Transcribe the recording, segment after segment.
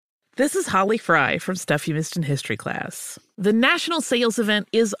This is Holly Fry from Stuff You Missed in History Class. The national sales event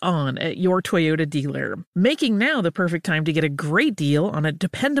is on at your Toyota dealer, making now the perfect time to get a great deal on a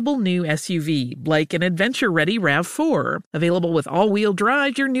dependable new SUV, like an adventure-ready RAV4. Available with all-wheel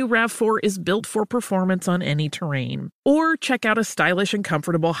drive, your new RAV4 is built for performance on any terrain. Or check out a stylish and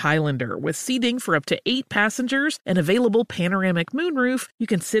comfortable Highlander with seating for up to 8 passengers and available panoramic moonroof. You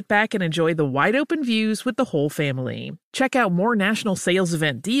can sit back and enjoy the wide-open views with the whole family. Check out more national sales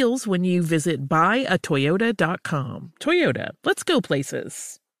event deals when you visit buyatoyota.com. Toyota, let's go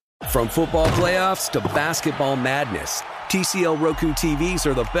places. From football playoffs to basketball madness, TCL Roku TVs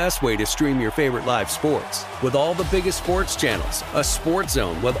are the best way to stream your favorite live sports. With all the biggest sports channels, a sports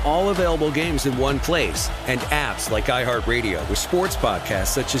zone with all available games in one place, and apps like iHeartRadio with sports podcasts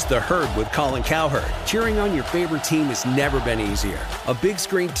such as The Herd with Colin Cowherd. Cheering on your favorite team has never been easier. A big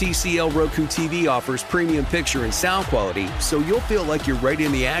screen TCL Roku TV offers premium picture and sound quality, so you'll feel like you're right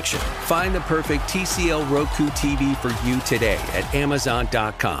in the action. Find the perfect TCL Roku TV for you today at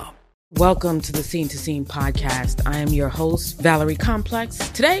Amazon.com. Welcome to the Scene to Scene podcast. I am your host, Valerie Complex.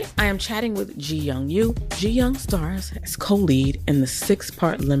 Today, I am chatting with Ji Young Yu. Ji Young stars as co-lead in the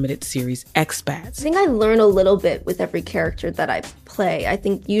 6-part limited series Expats. I think I learn a little bit with every character that I play. I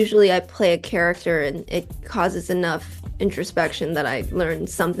think usually I play a character and it causes enough introspection that I learn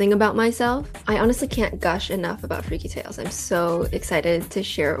something about myself. I honestly can't gush enough about Freaky Tales. I'm so excited to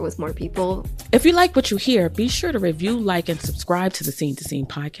share it with more people. If you like what you hear, be sure to review, like, and subscribe to the Scene to Scene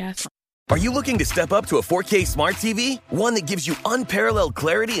podcast. Are you looking to step up to a 4K smart TV? One that gives you unparalleled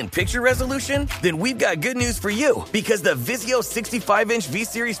clarity and picture resolution? Then we've got good news for you, because the Vizio 65-inch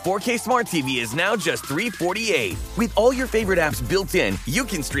V-Series 4K smart TV is now just $348. With all your favorite apps built in, you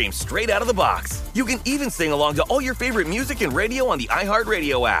can stream straight out of the box. You can even sing along to all your favorite music and radio on the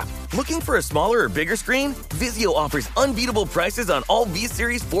iHeartRadio app. Looking for a smaller or bigger screen? Vizio offers unbeatable prices on all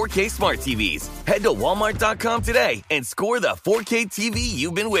V-Series 4K smart TVs. Head to Walmart.com today and score the 4K TV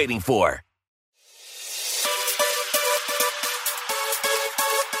you've been waiting for.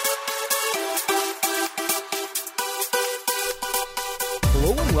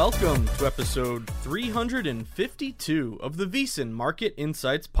 Hello and welcome to episode 352 of the VSiN Market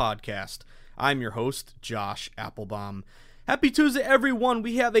Insights Podcast. I'm your host, Josh Applebaum. Happy Tuesday, everyone.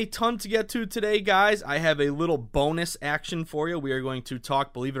 We have a ton to get to today, guys. I have a little bonus action for you. We are going to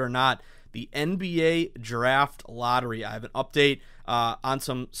talk, believe it or not, the NBA Draft Lottery. I have an update on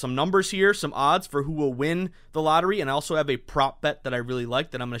some numbers here, some odds for who will win the lottery, and I also have a prop bet that I really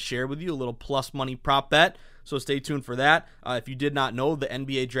like that I'm going to share with you, a little plus money prop bet. So stay tuned for that. If you did not know, the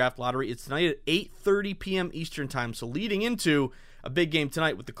NBA Draft Lottery, it's tonight at 8:30 p.m. Eastern Time. So leading into a big game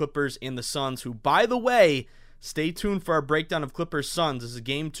tonight with the Clippers and the Suns, who, by the way, stay tuned for our breakdown of Clippers-Suns. This is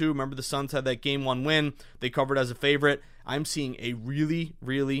game 2. Remember, the Suns had that game 1 win. They covered as a favorite. I'm seeing a really,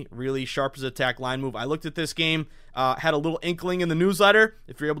 really, really sharp as attack line move. I looked at this game, had a little inkling in the newsletter.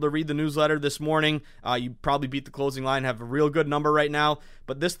 If you're able to read the newsletter this morning, you probably beat the closing line, have a real good number right now.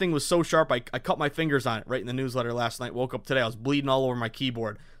 But this thing was so sharp, I cut my fingers on it right in the newsletter last night. Woke up today, I was bleeding all over my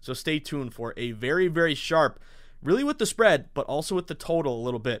keyboard. So stay tuned for a very, very sharp, really with the spread, but also with the total a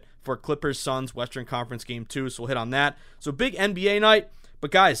little bit for Clippers-Suns Western Conference Game 2. So we'll hit on that. So big NBA night. But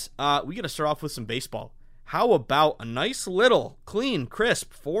guys, we got to start off with some baseball. How about a nice little clean,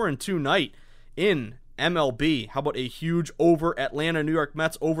 crisp 4-2 night in MLB? How about a huge over Atlanta, New York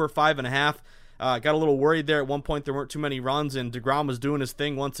Mets over 5.5? Got a little worried there at one point. There weren't too many runs, and DeGrom was doing his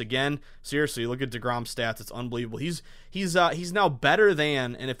thing once again. Seriously, look at DeGrom's stats. It's unbelievable. He's now better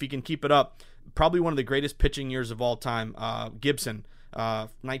than, and if he can keep it up, probably one of the greatest pitching years of all time, Gibson,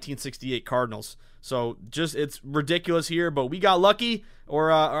 1968 Cardinals. So just, it's ridiculous here, but we got lucky,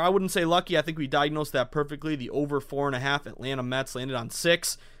 or I wouldn't say lucky. I think we diagnosed that perfectly. The over 4.5 Atlanta Mets landed on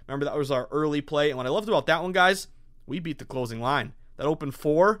 6. Remember, that was our early play. And what I loved about that one, guys, we beat the closing line. That opened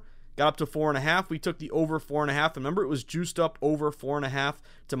 4, got up to 4.5. We took the over 4.5. Remember, it was juiced up over 4.5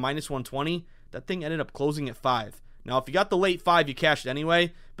 to -120. That thing ended up closing at 5. Now, if you got the late 5, you cashed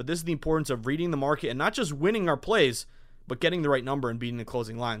anyway, but this is the importance of reading the market and not just winning our plays, but getting the right number and beating the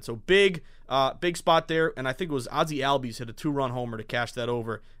closing line. So big spot there, and I think it was Ozzie Albies hit a 2-run homer to cash that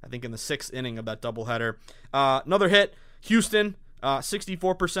over, I think in the 6th inning of that doubleheader. Another hit, Houston,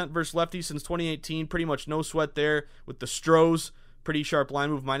 64% versus lefties since 2018, pretty much no sweat there with the Stros. Pretty sharp line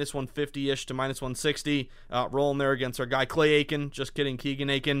move, -150-ish to -160. Rolling there against our guy Clay Aiken, just kidding, Keegan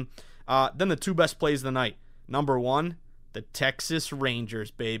Aiken. Then the 2 best plays of the night. Number 1, the Texas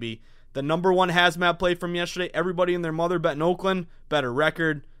Rangers, baby. The number 1 hazmat play from yesterday. Everybody and their mother betting Oakland. Better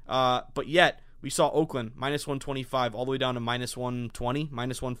record. But yet, we saw Oakland -125 all the way down to -120,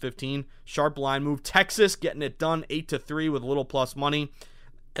 -115. Sharp line move. Texas getting it done 8-3 with a little plus money.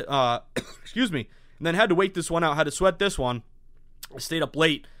 excuse me, and then had to wait this one out, had to sweat this one. I stayed up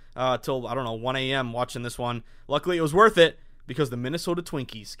late till, 1 a.m. watching this one. Luckily, it was worth it because the Minnesota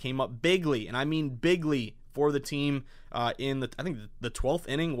Twinkies came up bigly, and I mean bigly, for the team in the 12th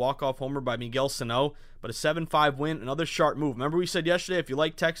inning, walk-off homer by Miguel Sano, but a 7-5 win, another sharp move. Remember we said yesterday, if you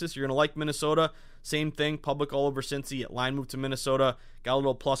like Texas, you're going to like Minnesota. Same thing, public all over Cincy, line move to Minnesota. Got a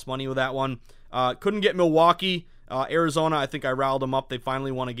little plus money with that one. Couldn't get Milwaukee. Arizona, I think I riled them up. They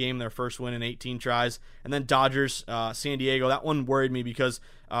finally won a game, their first win in 18 tries. And then Dodgers, San Diego. That one worried me because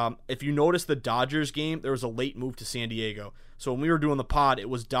if you notice the Dodgers game, there was a late move to San Diego. So when we were doing the pod, it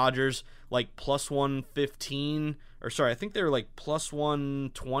was Dodgers like plus 115, or sorry, I think they were like plus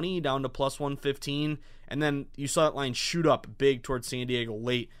 120 down to plus 115. And then you saw that line shoot up big towards San Diego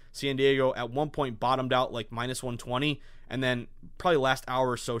late. San Diego at one point bottomed out like minus 120, and then probably last hour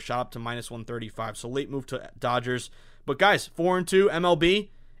or so shot up to minus 135. So late move to Dodgers. But guys, 4-2 MLB.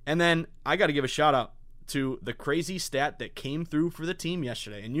 And then I got to give a shout out to the crazy stat that came through for the team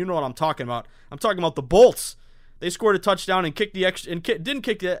yesterday. And you know what I'm talking about. I'm talking about the Bolts. They scored a touchdown and kicked the extra, and didn't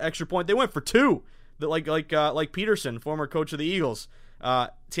kick the extra point. They went for two. Like Peterson, former coach of the Eagles.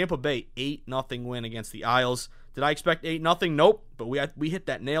 Tampa Bay 8-0 win against the Isles. Did I expect 8-0? Nope. But we hit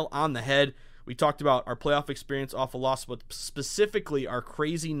that nail on the head. We talked about our playoff experience off a loss, but specifically our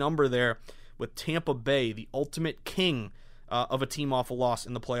crazy number there with Tampa Bay, the ultimate king of a team off a loss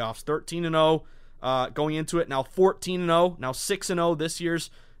in the playoffs. 13-0 going into it. Now 14-0. Now 6-0 this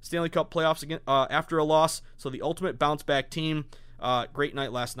year's Stanley Cup playoffs again after a loss. So the ultimate bounce back team. Great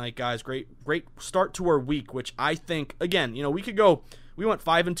night last night, guys. Great start to our week, which I think, again, we went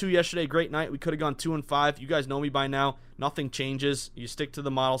 5-2 yesterday. Great night. We could have gone 2-5. You guys know me by now. Nothing changes. You stick to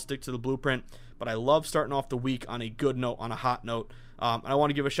the model, stick to the blueprint. But I love starting off the week on a good note, on a hot note. And I want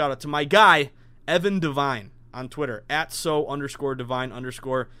to give a shout out to my guy, Evan Devine, on Twitter,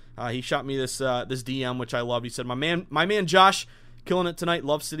 @so_divine_. He shot me this DM, which I love. He said, my man Josh, killing it tonight.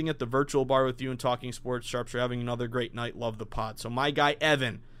 Love sitting at the virtual bar with you and talking sports. Sharps are having another great night. Love the pod. So my guy,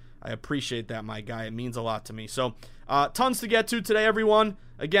 Evan, I appreciate that, my guy. It means a lot to me. So tons to get to today, everyone.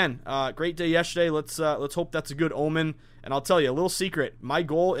 Again, great day yesterday. Let's hope that's a good omen. And I'll tell you a little secret. My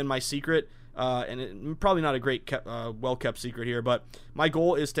goal and my secret, probably not a great well-kept secret here, but my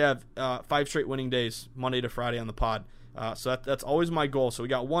goal is to have 5 straight winning days, Monday to Friday on the pod. So that's always my goal. So we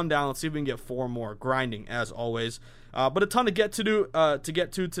got 1 down. Let's see if we can get 4 more. Grinding, as always. But a ton to get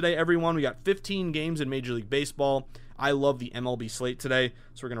to today, everyone. We got 15 games in Major League Baseball. I love the MLB slate today,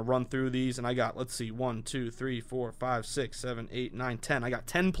 so we're going to run through these. And I got, 1, 2, 3, 4, 5, 6, 7, 8, 9, 10. I got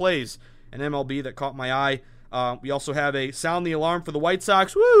 10 plays in MLB that caught my eye. We also have a sound the alarm for the White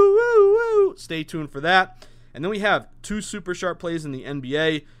Sox. Woo, woo, woo. Stay tuned for that. And then we have 2 super sharp plays in the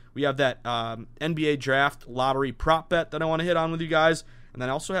NBA. We have that NBA draft lottery prop bet that I want to hit on with you guys. And then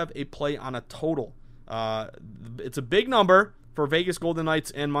I also have a play on a total. It's a big number for Vegas Golden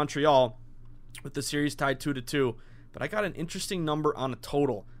Knights and Montreal with the series tied 2-2. But I got an interesting number on a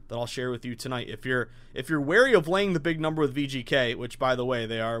total that I'll share with you tonight. If you're wary of laying the big number with VGK, which by the way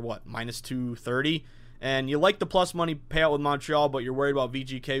they are minus 230, and you like the plus money payout with Montreal, but you're worried about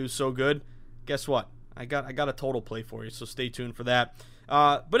VGK who's so good, guess what? I got a total play for you, so stay tuned for that.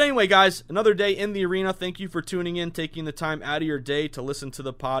 But anyway, guys, another day in the arena. Thank you for tuning in, taking the time out of your day to listen to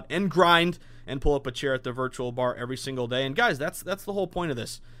the pod and grind and pull up a chair at the virtual bar every single day. And guys, that's the whole point of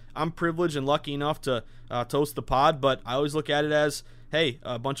this. I'm privileged and lucky enough to host the pod, but I always look at it as, hey,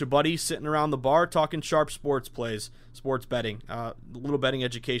 a bunch of buddies sitting around the bar talking sharp sports plays, sports betting, a little betting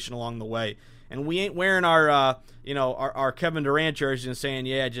education along the way. And we ain't wearing our Kevin Durant jerseys and saying,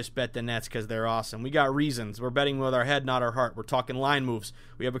 yeah, I just bet the Nets because they're awesome. We got reasons. We're betting with our head, not our heart. We're talking line moves.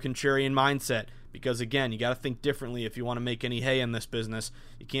 We have a contrarian mindset because, again, you got to think differently if you want to make any hay in this business.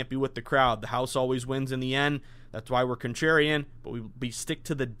 You can't be with the crowd. The house always wins in the end. That's why we're contrarian, but we stick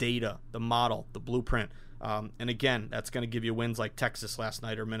to the data, the model, the blueprint. And again, that's going to give you wins like Texas last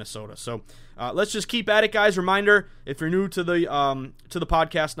night or Minnesota. So let's just keep at it, guys. Reminder, if you're new to the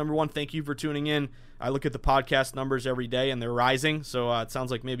podcast, number one, thank you for tuning in. I look at the podcast numbers every day, and they're rising. So it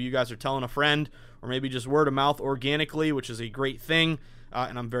sounds like maybe you guys are telling a friend or maybe just word of mouth organically, which is a great thing,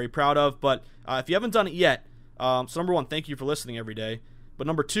 and I'm very proud of. But if you haven't done it yet, so number one, thank you for listening every day. But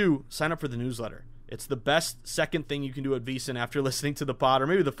number two, sign up for the newsletter. It's the best second thing you can do at VSiN after listening to the pod, or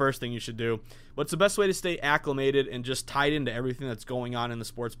maybe the first thing you should do. But it's the best way to stay acclimated and just tied into everything that's going on in the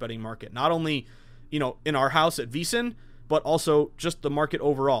sports betting market. Not only, in our house at VSiN, but also just the market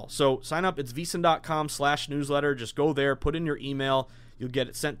overall. So sign up. It's VSiN.com/newsletter. Just go there, put in your email. You'll get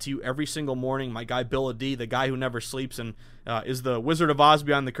it sent to you every single morning. My guy Bill D, the guy who never sleeps and is the Wizard of Oz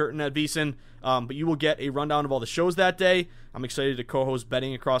behind the curtain at VSiN. But you will get a rundown of all the shows that day. I'm excited to co-host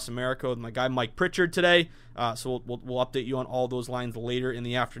Betting Across America with my guy Mike Pritchard today. So we'll update you on all those lines later in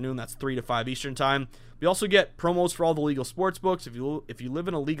the afternoon. That's 3 to 5 Eastern time. We also get promos for all the legal sports books. If you live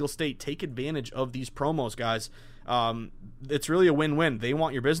in a legal state, take advantage of these promos, guys. It's really a win-win. They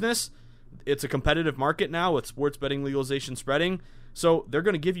want your business. It's a competitive market now with sports betting legalization spreading. So they're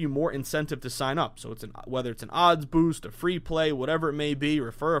going to give you more incentive to sign up. So whether it's an odds boost, a free play, whatever it may be,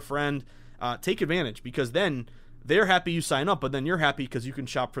 refer a friend, take advantage, because then they're happy you sign up, but then you're happy because you can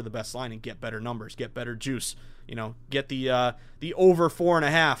shop for the best line and get better numbers, get better juice. Get the over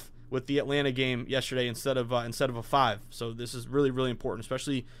 4.5 with the Atlanta game yesterday instead of a 5. So this is really, really important,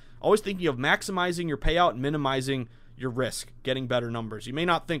 especially always thinking of maximizing your payout and minimizing your risk, getting better numbers. You may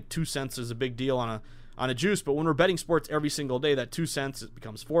not think 2 cents is a big deal on a juice, but when we're betting sports every single day, that 2 cents, it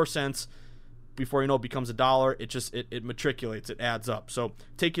becomes 4 cents. Before you know it becomes $1. It matriculates, it adds up. So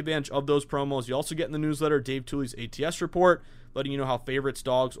take advantage of those promos. You also get in the newsletter Dave Tooley's ATS report, letting you know how favorites,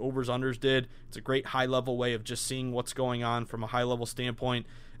 dogs, overs, unders did. It's a great high-level way of just seeing what's going on from a high-level standpoint.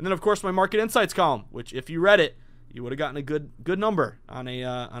 And then, of course, my Market Insights column, which if you read it, you would have gotten a good number on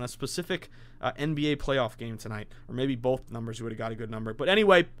a specific NBA playoff game tonight, or maybe both numbers. You would have got a good number. But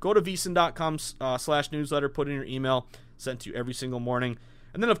anyway, go to vsin.com/newsletter, put in your email, sent to you every single morning.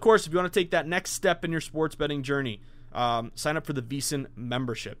 And then, of course, if you want to take that next step in your sports betting journey, sign up for the VSiN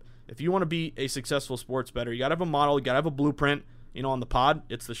membership. If you want to be a successful sports bettor, you got to have a model, you got to have a blueprint. On the pod,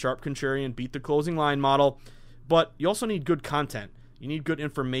 it's the Sharp Contrarian beat the closing line model. But you also need good content. You need good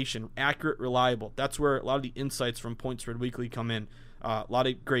information, accurate, reliable. That's where a lot of the insights from Point Spread Weekly come in. A lot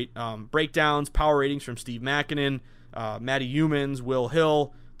of great breakdowns, power ratings from Steve Makinen, Matty Humans, Will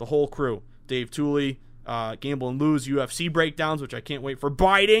Hill, the whole crew. Dave Tooley, Gamble and Lose, UFC breakdowns, which I can't wait for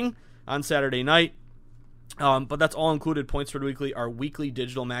biting on Saturday night. But that's all included. Point Spread Weekly, our weekly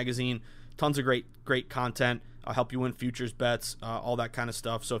digital magazine. Tons of great content. I'll help you win futures bets, all that kind of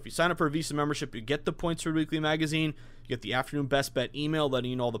stuff. So if you sign up for a VSiN membership, you get the Point Spread Weekly magazine. You get the afternoon best bet email letting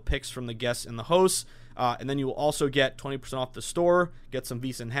you know all the picks from the guests and the hosts. And then you will also get 20% off the store, get some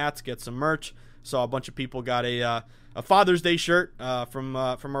VSiN hats, get some merch. Saw a bunch of people got a Father's Day shirt from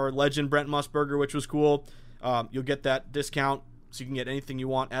our legend Brent Musburger, which was cool. You'll get that discount so you can get anything you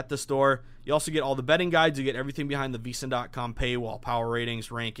want at the store. You also get all the betting guides. You get everything behind the vsin.com paywall, power ratings,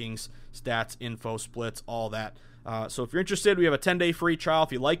 rankings, stats, info, splits, all that. So if you're interested, we have a 10-day free trial.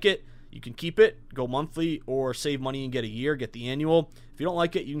 If you like it, you can keep it, go monthly, or save money and get a year, get the annual. If you don't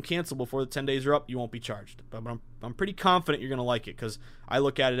like it, you can cancel before the 10 days are up. You won't be charged. But I'm pretty confident you're going to like it because I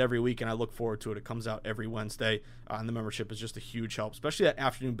look at it every week and I look forward to it. It comes out every Wednesday, and the membership is just a huge help, especially that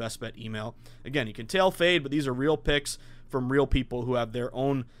afternoon best bet email. Again, you can tail fade, but these are real picks from real people who have their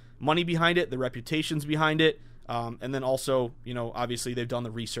own money behind it, their reputations behind it, and then also, obviously they've done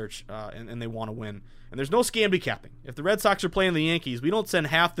the research and they want to win. And there's no scam decapping. If the Red Sox are playing the Yankees, we don't send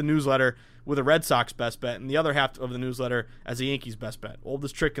half the newsletter with a Red Sox best bet and the other half of the newsletter as a Yankees best bet.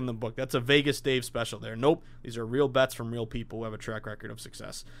 Oldest trick in the book. That's a Vegas Dave special there. Nope. These are real bets from real people who have a track record of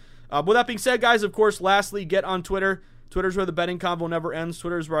success. With that being said, guys, of course, lastly, get on Twitter. Twitter's where the betting convo never ends.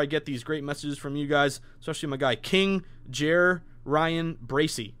 Twitter's where I get these great messages from you guys, especially my guy King, Jer, Ryan,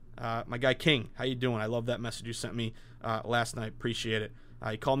 Bracey. My guy King, how you doing? I love that message you sent me last night. Appreciate it.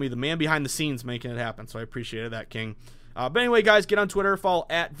 He called me the man behind the scenes making it happen, so I appreciated that, King. But anyway, guys, get on Twitter. Follow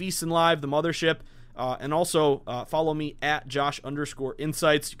at VSiN Live, the mothership. And also follow me at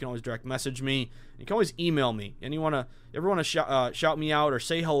Josh_Insights. You can always direct message me. You can always email me. And you ever want to shout me out or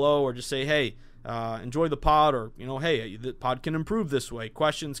say hello or just say, hey, enjoy the pod, or, hey, the pod can improve this way.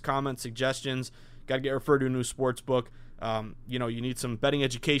 Questions, comments, suggestions. Got to get referred to a new sports book. You need some betting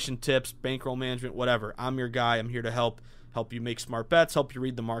education tips, bankroll management, whatever. I'm your guy. I'm here to help you make smart bets, help you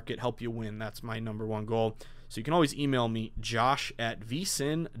read the market, help you win. That's my number one goal. So you can always email me,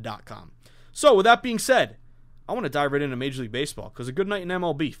 josh@vsin.com. So with that being said, I want to dive right into Major League Baseball because a good night in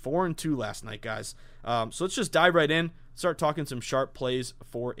MLB, 4-2 last night, guys. So let's just dive right in, start talking some sharp plays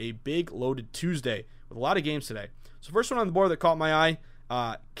for a big loaded Tuesday with a lot of games today. So first one on the board that caught my eye,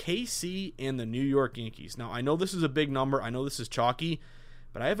 KC and the New York Yankees. Now, I know this is a big number. I know this is chalky,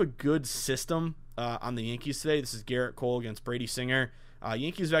 but I have a good system on the Yankees today. This is Garrett Cole against Brady Singer.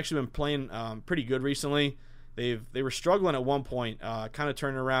 Yankees have actually been playing pretty good recently. They were struggling at one point, kind of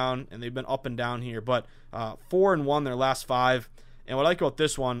turning around, and they've been up and down here. But 4-1 their last 5. And what I like about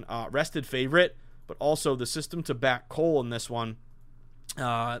this one, rested favorite, but also the system to back Cole in this one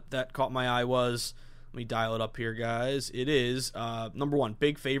that caught my eye was, let me dial it up here, guys. It is, number one,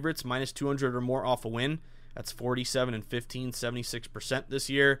 big favorites, -200 or more off a win. That's 47 and 15, 76% this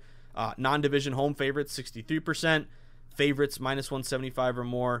year. Non-division home favorites, 63%. Favorites minus 175 or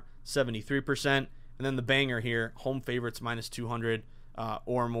more, 73%. And then the banger here, home favorites minus 200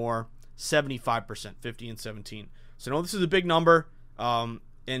 or more, 75%, 50 and 17. So I know this is a big number, and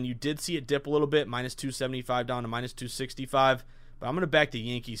you did see it dip a little bit, minus 275 down to minus 265. But I'm going to back the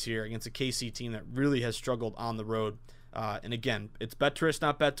Yankees here against a KC team that really has struggled on the road. And again, it's bet to risk,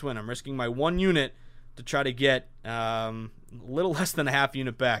 not bet to win. I'm risking my 1 unit to try to get a little less than a half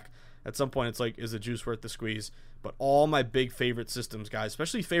unit back. At some point, it's like, is the juice worth the squeeze? But all my big favorite systems, guys,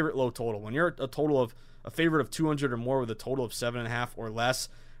 especially favorite low total. When you're a total of a favorite of 200 or more with a total of 7.5 or less,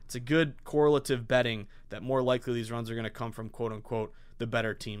 it's a good correlative betting that more likely these runs are going to come from, quote unquote, the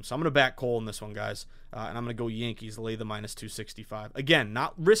better team. So I'm going to back Cole in this one, guys, and I'm going to go Yankees, lay the minus 265. Again,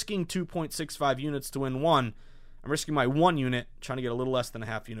 not risking 2.65 units to win one. I'm risking my 1 unit, trying to get a little less than a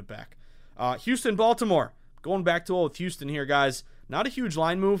half unit back. Houston, Baltimore. Going back to all with Houston here, guys. Not a huge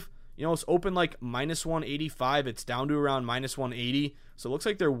line move. You know, it's open like minus 185. It's down to around minus 180. So it looks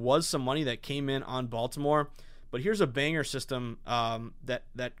like there was some money that came in on Baltimore. But here's a banger system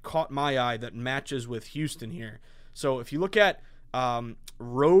that caught my eye that matches with Houston here. So if you look at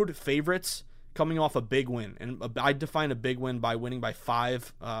road favorites coming off a big win, and I define a big win by winning by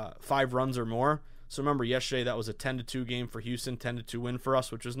five runs or more. So remember, yesterday that was a 10-2 game for Houston, 10-2 win for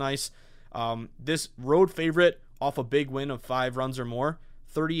us, which was nice. This road favorite off a big win of 5 runs or more,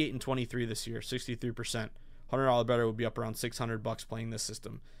 38 and 23 this year, 63%. $100 better would be up around $600 playing this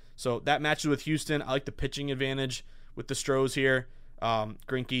system. So that matches with Houston. I like the pitching advantage with the Stros here.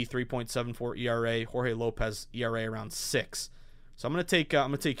 Greinke 3.74 ERA, Jorge Lopez ERA around 6. So I'm gonna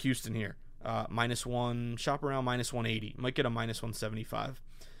take Houston here. -1, shop around -180. Might get a -175.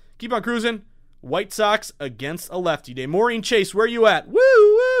 Keep on cruising. White Sox against a lefty day. Maureen Chase, where you at? Woo,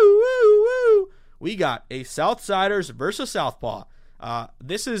 woo, woo, woo. We got a Southsiders versus Southpaw.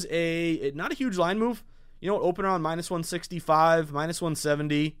 This is not a huge line move. You know, open around -165,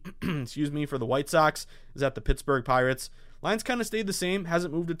 -170, excuse me, for the White Sox is at the Pittsburgh Pirates. Line's kind of stayed the same,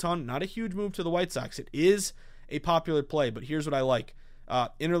 hasn't moved a ton. Not a huge move to the White Sox. It is a popular play, but here's what I like.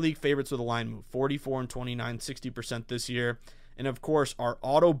 Interleague favorites with a line move, 44 and 29, 60% this year. And of course, our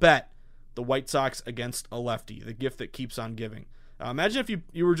auto bet, the White Sox against a lefty, the gift that keeps on giving. Imagine if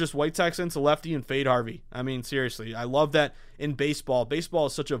you were just White Sox against a lefty and fade Harvey. I mean, seriously, I love that in baseball. Baseball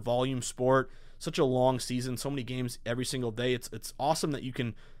is such a volume sport, such a long season, so many games every single day. It's awesome that you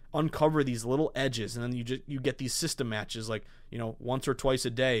can uncover these little edges, and then you get these system matches like, you know, once or twice a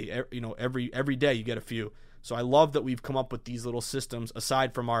day. You know, every day you get a few. So I love that we've come up with these little systems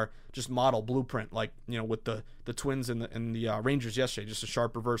aside from our just model blueprint, like, you know, with the Twins and the Rangers yesterday, just a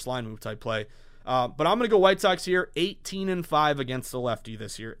sharp reverse line move type play. But I'm going to go White Sox here, 18-5 against the lefty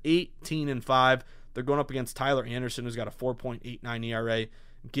this year, 18-5. They're going up against Tyler Anderson, who's got a 4.89 ERA.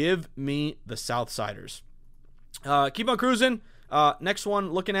 Give me the Southsiders. Keep on cruising. Next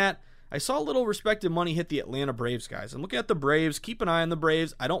one, looking at, I saw a little respected money hit the Atlanta Braves, guys. I'm looking at the Braves. Keep an eye on the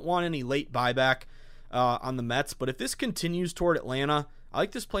Braves. I don't want any late buyback on the Mets, but if this continues toward Atlanta, I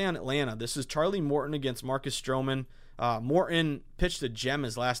like this play on Atlanta. This is Charlie Morton against Marcus Stroman. Morton pitched a gem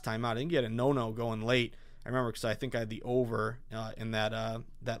his last time out. I didn't get a no-no going late. I remember because I think I had the over in that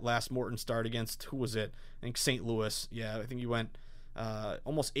last Morton start against, who was it? I think St. Louis. Yeah, I think he went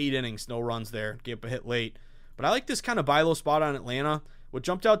almost 8 innings, no runs there, gave up a hit late. But I like this kind of buy low spot on Atlanta. What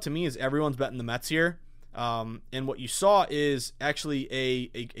jumped out to me is everyone's betting the Mets here. And what you saw is actually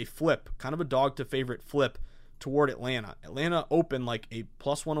a flip, kind of a dog to favorite flip toward Atlanta. Atlanta opened like a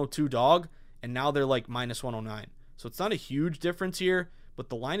 +102 dog, and now they're like -109. So it's not a huge difference here, but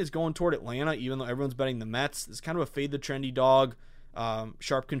the line is going toward Atlanta, even though everyone's betting the Mets. It's kind of a fade the trendy dog,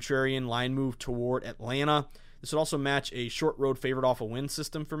 sharp contrarian line move toward Atlanta. This would also match a short road favorite off a win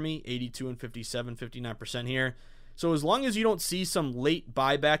system for me, 82 and 57, 59% here. So as long as you don't see some late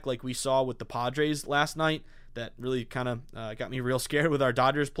buyback like we saw with the Padres last night, that really kind of got me real scared with our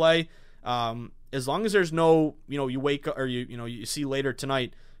Dodgers play. As long as there's no, you wake up or you see later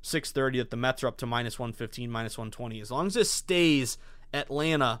tonight, 6:30 that the Mets are up to -115, -120. As long as this stays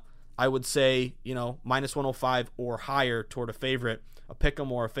Atlanta, I would say, -105 or higher toward a favorite, a pick'em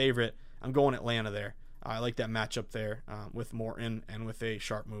or a favorite. I'm going Atlanta there. I like that matchup there with Morton and with a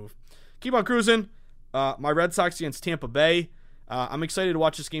sharp move. Keep on cruising. My Red Sox against Tampa Bay. I'm excited to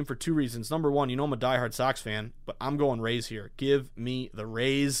watch this game for 2 reasons. Number one, I'm a diehard Sox fan, but I'm going Rays here. Give me the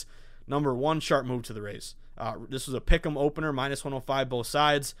Rays. Number one, sharp move to the Rays. This was a pick'em opener, -105 both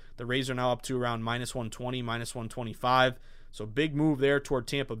sides. The Rays are now up to around -120, -125. So big move there toward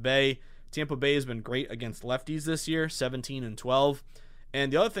Tampa Bay. Tampa Bay has been great against lefties this year, 17-12.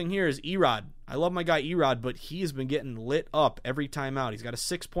 And the other thing here is Erod. I love my guy Erod, but he has been getting lit up every time out. He's got a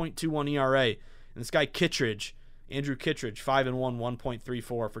 6.21 ERA. And this guy Kittredge, Andrew Kittredge, 5-1, 1.34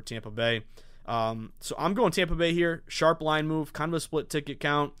 for Tampa Bay. So I'm going Tampa Bay here. Sharp line move, kind of a split ticket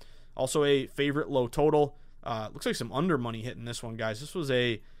count. Also a favorite low total. Looks like some under money hitting this one, guys. This was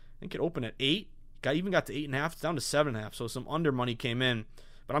I think it opened at 8. Even got to 8.5. It's down to 7.5. So some under money came in.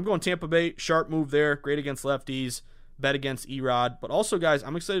 But I'm going Tampa Bay. Sharp move there. Great against lefties. Bet against Erod. But also, guys,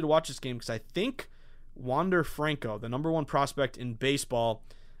 I'm excited to watch this game because I think Wander Franco, the number 1 prospect in baseball,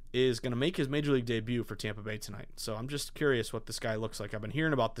 is going to make his Major League debut for Tampa Bay tonight. So I'm just curious what this guy looks like. I've been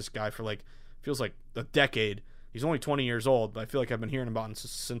hearing about this guy for feels like a decade. He's only 20 years old, but I feel like I've been hearing about him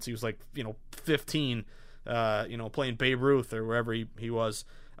since he was 15, playing Babe Ruth or wherever he was.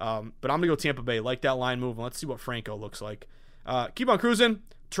 But I'm going to go Tampa Bay. Like that line move, and let's see what Franco looks like. Keep on cruising.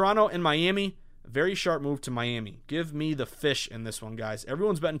 Toronto and Miami. Very sharp move to Miami. Give me the fish in this one, guys.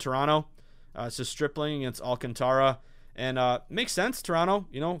 Everyone's betting Toronto. It's just Stripling against Alcantara. And makes sense, Toronto.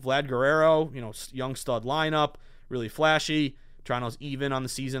 Vlad Guerrero, young stud lineup, really flashy. Toronto's even on the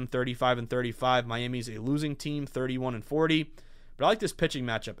season, 35-35. Miami's a losing team, 31-40. But I like this pitching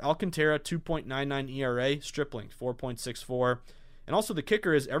matchup. Alcantara, 2.99 ERA. Stripling, 4.64. And also the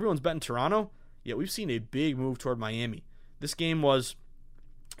kicker is everyone's betting Toronto, yet we've seen a big move toward Miami. This game was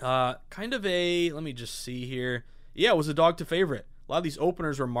kind of let me just see here. Yeah, it was a dog to favorite. A lot of these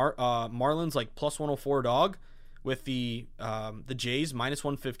openers were Marlins plus 104 dog with the Jays minus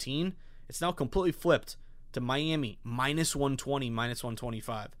 115. It's now completely flipped to Miami minus 120, minus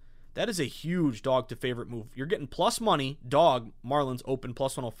 125. That is a huge dog to favorite move. You're getting plus money, dog, Marlins open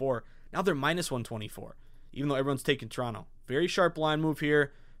plus 104. Now they're minus 124, even though everyone's taking Toronto. Very sharp line move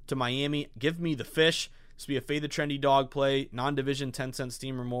here to Miami. Give me the fish. This will be a fade the trendy dog play, non-division 10-cent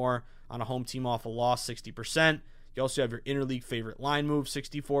steam or more on a home team off a loss, 60%. You also have your interleague favorite line move,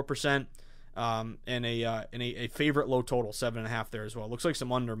 64%, and a favorite low total, 7.5 there as well. Looks like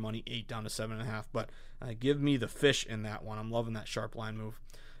some under money, 8 down to 7.5, but give me the fish in that one. I'm loving that sharp line move.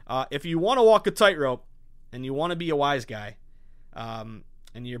 If you want to walk a tightrope and you want to be a wise guy, and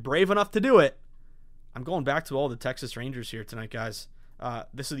you're brave enough to do it, I'm going back to all the Texas Rangers here tonight, guys.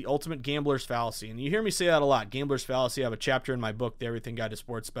 This is the ultimate gambler's fallacy. And you hear me say that a lot. Gambler's fallacy. I have a chapter in my book, The Everything Guide to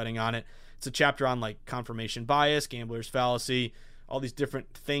Sports Betting, on it. It's a chapter on confirmation bias, gambler's fallacy, all these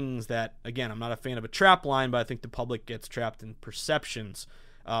different things that, again, I'm not a fan of a trap line, but I think the public gets trapped in perceptions.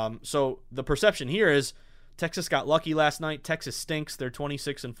 So the perception here is Texas got lucky last night. Texas stinks. They're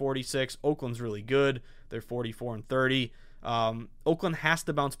 26-46. Oakland's really good. They're 44-30. Oakland has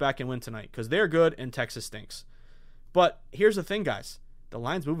to bounce back and win tonight because they're good and Texas stinks. But here's the thing, guys. The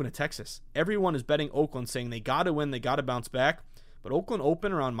line's moving to Texas. Everyone is betting Oakland, saying they got to win, they got to bounce back. But Oakland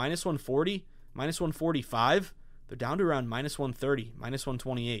open around minus 140, minus 145. They're down to around minus 130, minus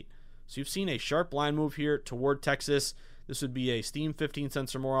 128. So you've seen a sharp line move here toward Texas. This would be a steam 15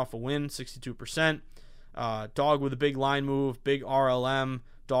 cents or more off a win, 62%. Dog with a big line move, big RLM,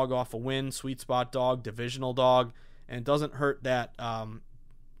 dog off a win, sweet spot dog, divisional dog. And it doesn't hurt that,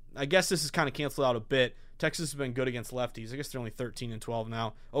 I guess this is kind of canceled out a bit. Texas has been good against lefties. I guess they're only 13-12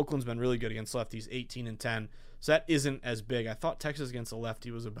 now. Oakland's been really good against lefties, 18-10. So that isn't as big. I thought Texas against a lefty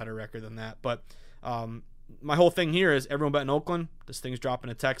was a better record than that. But my whole thing here is everyone betting Oakland. This thing's dropping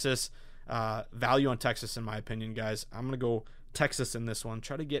to Texas. Value on Texas, in my opinion, guys. I'm going to go Texas in this one.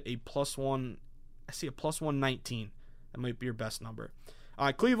 Try to get a +1. I see a +119. That might be your best number.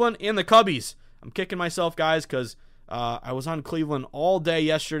 Cleveland and the Cubbies. I'm kicking myself, guys, because I was on Cleveland all day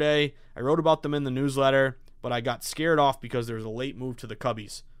yesterday. I wrote about them in the newsletter, but I got scared off because there was a late move to the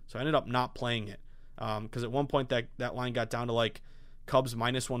Cubbies. So I ended up not playing it because at one point that line got down to Cubs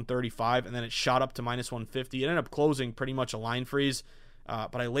minus 135, and then it shot up to minus 150. It ended up closing pretty much a line freeze,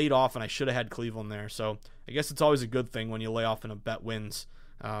 but I laid off, and I should have had Cleveland there. So I guess it's always a good thing when you lay off and a bet wins.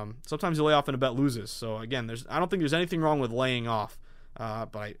 Sometimes you lay off and a bet loses. So again, I don't think there's anything wrong with laying off.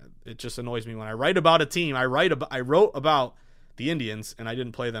 But it just annoys me when I write about a team. I wrote about the Indians, and I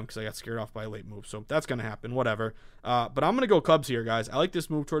didn't play them because I got scared off by a late move. So that's going to happen, whatever. But I'm going to go Cubs here, guys. I like this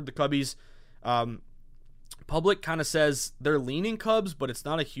move toward the Cubbies. Public kind of says they're leaning Cubs, but it's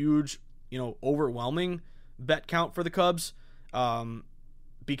not a huge, overwhelming bet count for the Cubs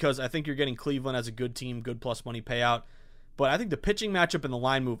because I think you're getting Cleveland as a good team, good plus money payout. But I think the pitching matchup and the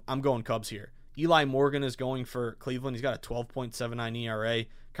line move, I'm going Cubs here. Eli Morgan is going for Cleveland. He's got a 12.79 ERA.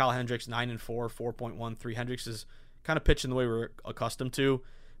 Kyle Hendricks, 9-4, 4.13. Hendricks is kind of pitching the way we're accustomed to.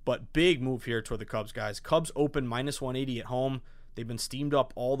 But big move here toward the Cubs, guys. Cubs open minus 180 at home. They've been steamed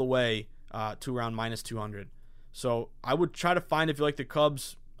up all the way to around minus 200. So I would try to find, if you like the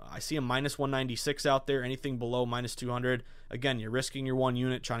Cubs, I see a minus 196 out there. Anything below minus 200, again, you're risking your 1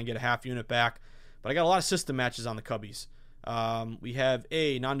 unit, trying to get a half unit back. But I got a lot of system matches on the Cubbies. We have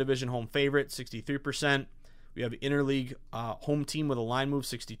a non-division home favorite, 63%. We have interleague home team with a line move,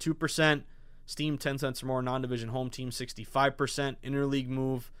 62%. Steam, 10 cents or more, non-division home team, 65%. Interleague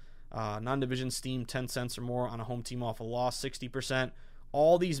move, non-division Steam, 10 cents or more on a home team off a loss, 60%.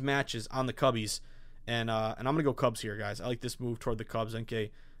 All these matches on the Cubbies. And I'm going to go Cubs here, guys. I like this move toward the Cubs.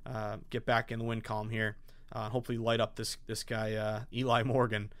 Okay, get back in the win column here. Hopefully light up this guy, Eli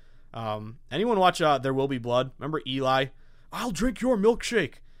Morgan. Anyone watch There Will Be Blood? Remember Eli? I'll drink your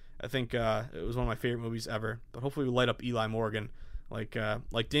milkshake. I think it was one of my favorite movies ever. But hopefully we light up Eli Morgan like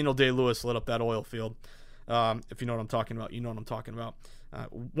Daniel Day-Lewis lit up that oil field. If you know what I'm talking about, you know what I'm talking about.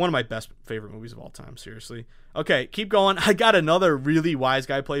 One of my best favorite movies of all time, seriously. Okay, keep going. I got another really wise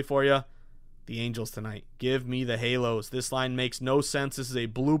guy play for you. The Angels tonight. Give me the Halos. This line makes no sense. This is a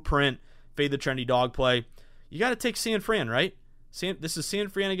blueprint fade the trendy dog play. You got to take San Fran, right? This is San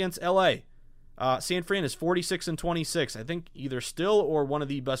Fran against LA. San Fran is 46-26. I think either still or one of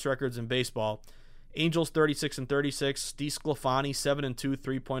the best records in baseball. Angels 36-36. DeSclafani 7-2,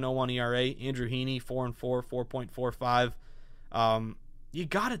 3.01 ERA. Andrew Heaney 4-4, 4.45. You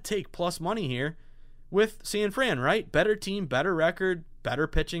got to take plus money here with San Fran, right? Better team, better record, better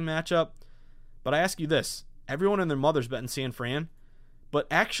pitching matchup. But I ask you this. Everyone and their mother's betting San Fran. But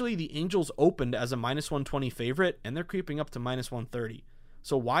actually the Angels opened as a minus 120 favorite, and they're creeping up to minus 130.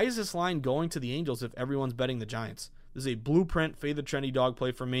 So why is this line going to the Angels if everyone's betting the Giants? This is a blueprint fade the trendy dog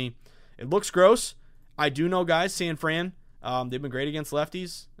play for me. It looks gross. I do know, guys, San Fran, they've been great against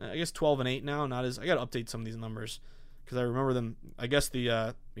lefties. I guess 12-8 now. I got to update some of these numbers because I remember them. I guess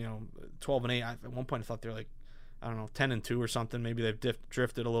the 12-8. At one point I thought they were 10-2 or something. Maybe they've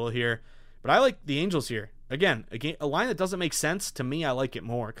drifted a little here. But I like the Angels here. Again, a line that doesn't make sense to me, I like it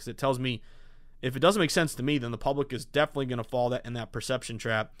more because it tells me if it doesn't make sense to me, then the public is definitely going to fall in that perception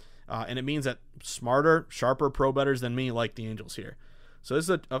trap. And it means that smarter, sharper pro bettors than me like the Angels here. So this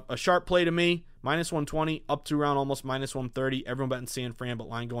is a sharp play to me. Minus 120 up to around almost minus 130. Everyone betting San Fran, but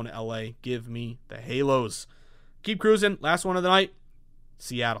line going to LA. Give me the Halos. Keep cruising. Last one of the night,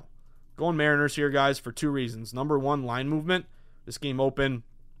 Seattle. Going Mariners here, guys, for 2 reasons. Number 1, line movement. This game open.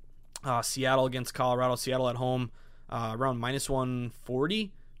 Seattle against Colorado. Seattle at home around minus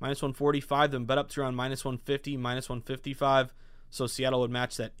 140, minus 145. Then bet up to around minus 150, minus 155. So Seattle would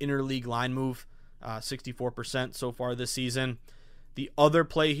match that interleague line move, 64% so far this season. The other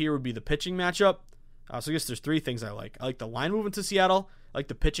play here would be the pitching matchup. So I guess there's 3 things I like. I like the line movement to Seattle. I like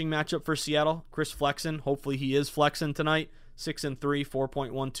the pitching matchup for Seattle. Chris Flexen. Hopefully he is flexing tonight. 6-3,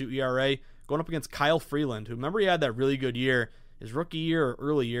 4.12 ERA. Going up against Kyle Freeland, who remember he had that really good year. His rookie year or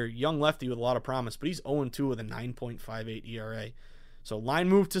early year, young lefty with a lot of promise, but he's 0-2 with a 9.58 ERA. So line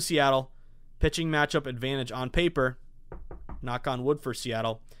move to Seattle, pitching matchup advantage on paper, knock on wood for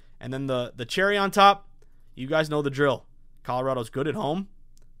Seattle. And then the cherry on top, you guys know the drill. Colorado's good at home.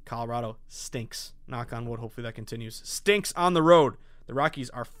 Colorado stinks. Knock on wood, hopefully that continues. Stinks on the road. The Rockies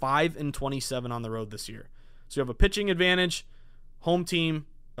are 5-27 on the road this year. So you have a pitching advantage, home team,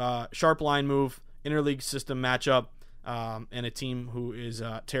 sharp line move, interleague system matchup. And a team who is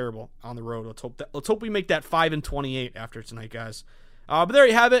terrible on the road. Let's hope we make that 5-28 after tonight, guys. But there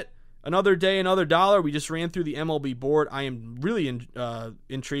you have it. Another day, another dollar. We just ran through the MLB board. I am really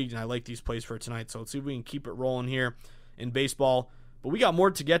intrigued, and I like these plays for tonight. So let's see if we can keep it rolling here in baseball. But we got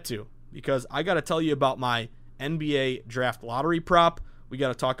more to get to because I got to tell you about my NBA draft lottery prop. We got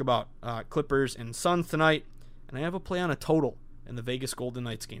to talk about Clippers and Suns tonight, and I have a play on a total in the Vegas Golden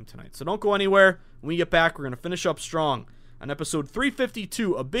Knights game tonight. So don't go anywhere. When we get back, we're going to finish up strong on episode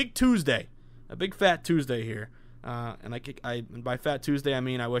 352, a big Tuesday, a big fat Tuesday here. And by fat Tuesday, I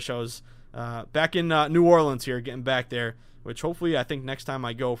mean I wish I was back in New Orleans here, getting back there, which hopefully I think next time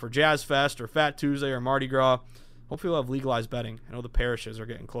I go for Jazz Fest or Fat Tuesday or Mardi Gras, hopefully we'll have legalized betting. I know the parishes are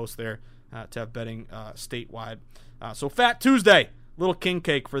getting close there to have betting statewide. So Fat Tuesday, little king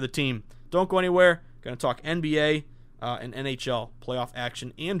cake for the team. Don't go anywhere. Going to talk NBA and NHL playoff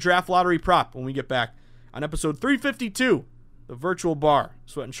action and draft lottery prop when we get back on episode 352, the virtual bar,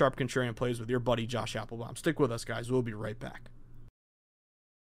 Sweat and Sharp Contrarian Plays with your buddy Josh Applebaum. Stick with us, guys. We'll be right back.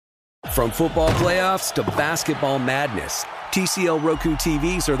 From football playoffs to basketball madness, TCL Roku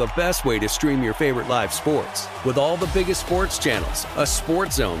TVs are the best way to stream your favorite live sports. With all the biggest sports channels, a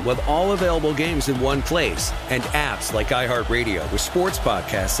sports zone with all available games in one place, and apps like iHeartRadio with sports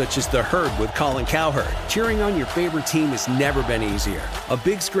podcasts such as The Herd with Colin Cowherd. Cheering on your favorite team has never been easier. A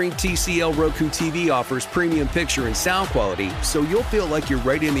big screen TCL Roku TV offers premium picture and sound quality, so you'll feel like you're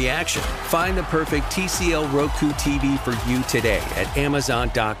right in the action. Find the perfect TCL Roku TV for you today at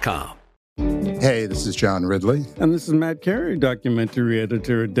Amazon.com. Hey, this is John Ridley. And this is Matt Carey, documentary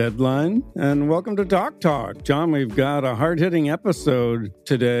editor at Deadline. And welcome to Doc Talk. John, we've got a hard-hitting episode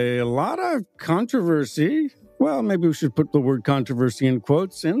today. A lot of controversy. Well, maybe we should put the word controversy in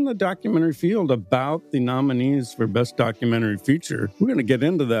quotes in the documentary field about the nominees for Best Documentary Feature. We're going to get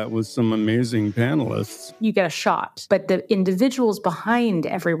into that with some amazing panelists. You get a shot, but the individuals behind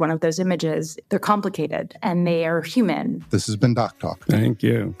every one of those images, they're complicated and they are human. This has been Doc Talk. Thank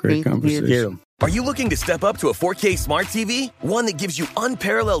you. Great conversation. Are you looking to step up to a 4K smart TV? One that gives you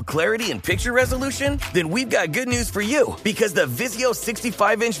unparalleled clarity and picture resolution? Then we've got good news for you, because the Vizio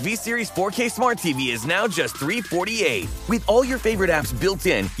 65-inch V-Series 4K smart TV is now just $348. With all your favorite apps built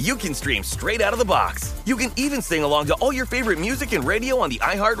in, you can stream straight out of the box. You can even sing along to all your favorite music and radio on the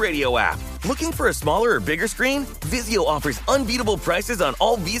iHeartRadio app. Looking for a smaller or bigger screen? Vizio offers unbeatable prices on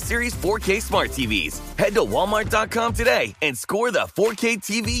all V-Series 4K smart TVs. Head to Walmart.com today and score the 4K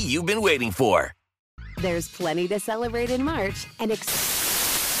TV you've been waiting for. There's plenty to celebrate in March and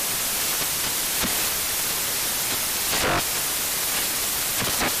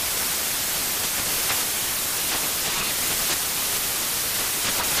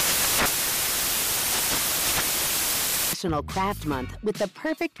National Craft Month with the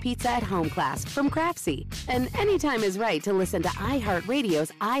perfect pizza at home class from Craftsy. And anytime is right to listen to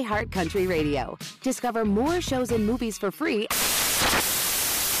iHeartRadio's iHeartCountry Radio. Discover more shows and movies for free.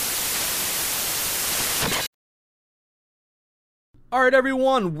 All right,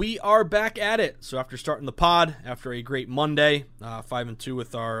 everyone, we are back at it. So after starting the pod, after a great Monday, 5-2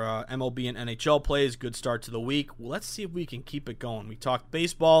 with our MLB and NHL plays, good start to the week. Well, let's see if we can keep it going. We talked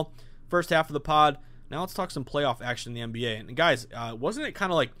baseball, first half of the pod. Now let's talk some playoff action in the NBA. And guys, wasn't it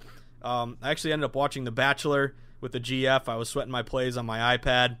kind of like, I actually ended up watching The Bachelor with the GF. I was sweating my plays on my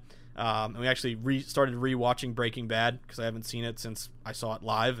iPad. And we actually started re-watching Breaking Bad because I haven't seen it since I saw it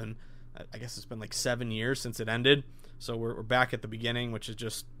live. And I guess it's been like 7 years since it ended. So we're back at the beginning, which is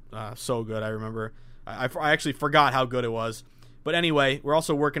just so good. I remember. I actually forgot how good it was. But anyway, we're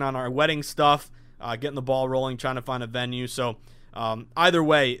also working on our wedding stuff, getting the ball rolling, trying to find a venue. So either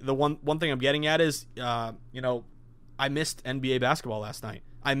way, the one thing I'm getting at is, I missed NBA basketball last night.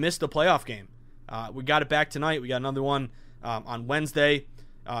 I missed a playoff game. We got it back tonight. We got another one on Wednesday.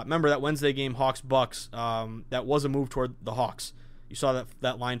 Remember that Wednesday game, Hawks-Bucks, that was a move toward the Hawks. You saw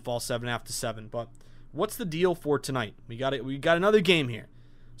that line fall 7.5 to 7. But what's the deal for tonight? We got another game here.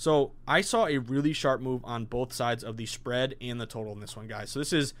 So I saw a really sharp move on both sides of the spread and the total in this one, guys. So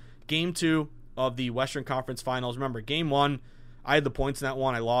this is game 2 of the Western Conference Finals. Remember, game 1, I had the points in that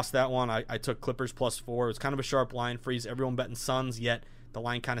one. I lost that one. I took Clippers +4. It was kind of a sharp line. Freeze everyone betting Suns, yet the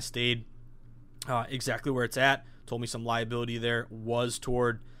line kind of stayed exactly where it's at. Told me some liability there was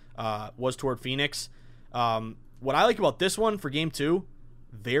toward Phoenix. What I like about this one for game 2,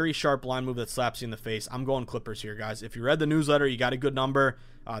 very sharp line move that slaps you in the face. I'm going Clippers here, guys. If you read the newsletter, you got a good number.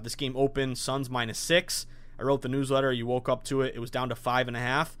 This game opened Suns -6. I wrote the newsletter. You woke up to it. It was down to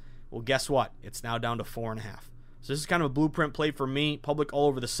 5.5. Well, guess what? It's now down to 4.5. So this is kind of a blueprint play for me. Public all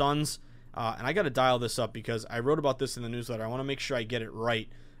over the Suns. And I got to dial this up because I wrote about this in the newsletter. I want to make sure I get it right.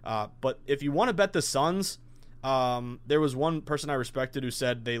 But if you want to bet the Suns, there was one person I respected who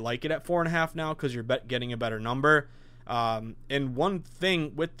said they like it at 4.5 now because you're getting a better number. And one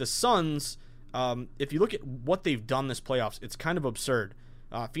thing with the Suns, if you look at what they've done this playoffs, it's kind of absurd.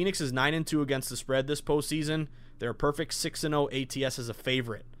 Phoenix is 9-2 against the spread this postseason. They're a perfect 6-0 ATS as a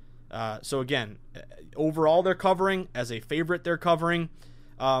favorite. So again, overall they're covering. As a favorite, they're covering.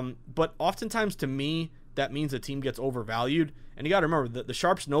 But oftentimes to me, that means the team gets overvalued. And you got to remember, the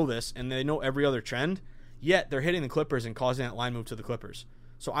Sharps know this, and they know every other trend. Yet they're hitting the Clippers and causing that line move to the Clippers.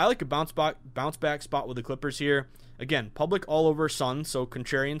 So I like a bounce back spot with the Clippers here. Again, public all over Suns, so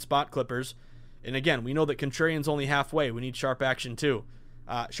contrarian spot Clippers. And again, we know that contrarian's only halfway. We need sharp action too.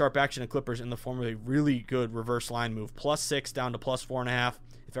 Sharp action of Clippers in the form of a really good reverse line move, +6 down to +4.5.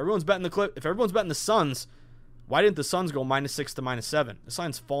 If everyone's betting the Suns, why didn't the Suns go -6 to -7? This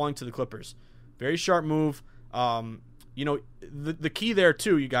line's falling to the Clippers. Very sharp move. The key there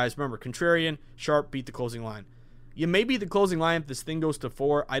too, you guys remember, contrarian, sharp, beat the closing line. You may beat the closing line if this thing goes to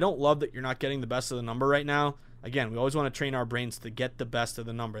 4. I don't love that you're not getting the best of the number right now. again, we always want to train our brains to get the best of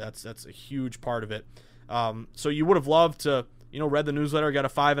the number. That's a huge part of it. So you would have loved to, read the newsletter, got a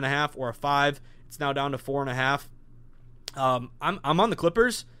 5.5 or a 5. It's now down to 4.5. I'm on the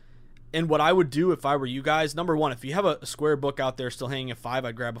Clippers, and what I would do if I were you guys, number one, if you have a square book out there still hanging at 5,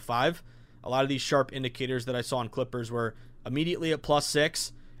 I'd grab a 5. A lot of these sharp indicators that I saw on Clippers were immediately at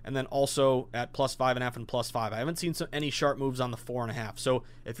 +6, and then also at +5.5 and +5. I haven't seen any sharp moves on the 4.5. So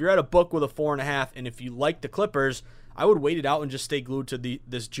if you're at a book with a 4.5, and if you like the Clippers, I would wait it out and just stay glued to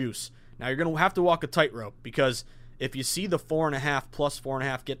this juice. Now you're going to have to walk a tightrope, because if you see the 4.5 plus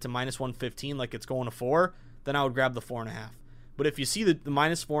 4.5 get to -115 like it's going to 4, then I would grab the 4.5. But if you see the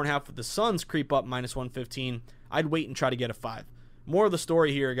 -4.5 with the Suns creep up -115, I'd wait and try to get a 5. More of the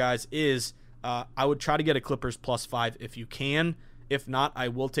story here, guys, is I would try to get a Clippers +5 if you can. If not, I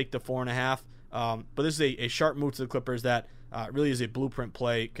will take the 4.5. But this is a sharp move to the Clippers that really is a blueprint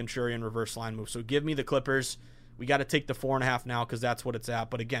play, contrarian reverse line move. So give me the Clippers. We got to take the 4.5 now because that's what it's at.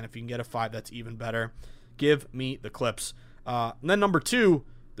 But again, if you can get a 5, that's even better. Give me the Clips. And then number 2,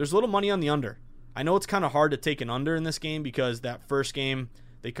 there's a little money on the under. I know it's kind of hard to take an under in this game because that first game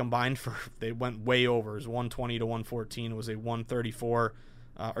they went way over. It was 120 to 114. It was a 134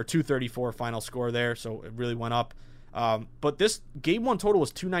 or 234 final score there, so it really went up. But this game 1 total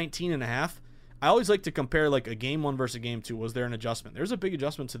was 219.5. I always like to compare like a game 1 versus a game 2. Was there an adjustment? There's a big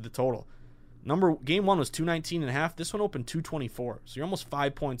adjustment to the total. Game 1 was 219.5. This one opened 224. So you're almost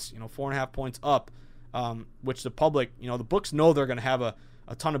 5 points, 4.5 points up, which the public, the books know they're going to have a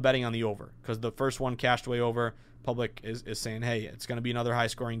ton of betting on the over because the first one cashed way over. Public is saying, hey, it's going to be another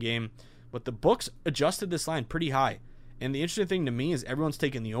high-scoring game. But the books adjusted this line pretty high. And the interesting thing to me is everyone's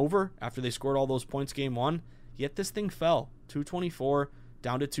taking the over after they scored all those points game 1. Yet this thing fell 224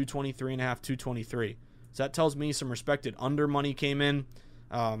 down to 223.5, 223. So that tells me some respected under money came in.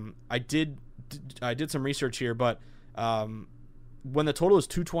 I did some research here, but when the total is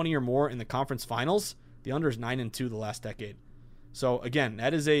 220 or more in the conference finals, the under is 9-2 the last decade. So again,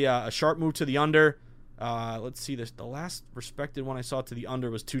 that is a sharp move to the under. Let's see this. The last respected one I saw to the under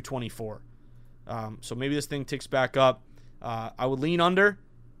was 224. So maybe this thing ticks back up. I would lean under,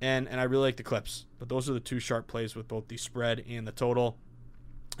 and I really like the Clips. But those are the 2 sharp plays with both the spread and the total.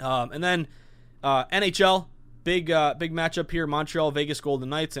 And then NHL, big matchup here. Montreal, Vegas Golden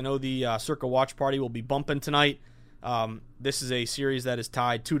Knights. I know the Circa Watch Party will be bumping tonight. This is a series that is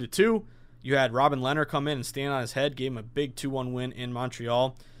tied 2-2. You had Robin Lehner come in and stand on his head, gave him a big 2-1 win in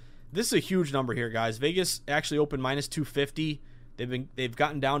Montreal. This is a huge number here, guys. Vegas actually opened -250. They've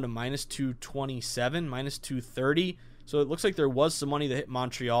gotten down to -227, -230. So it looks like there was some money that hit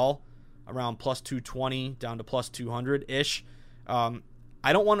Montreal around +220 down to +200-ish.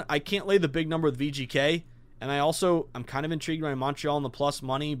 I can't lay the big number with VGK, and I'm kind of intrigued by Montreal in the plus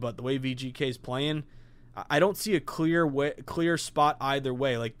money, but the way VGK is playing, I don't see a clear spot either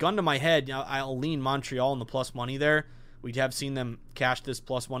way. Like, gun to my head, I'll lean Montreal in the plus money there. We have seen them cash this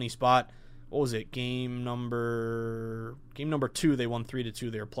plus money spot. What was it? Game number 2, they won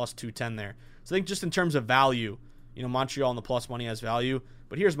 3-2. They were +210 there. So I think just in terms of value, Montreal in the plus money has value.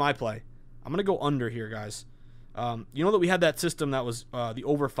 But here's my play. I'm going to go under here, guys. That we had that system that was the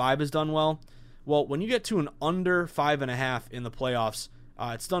over 5 has done well. Well, when you get to an under 5.5 in the playoffs,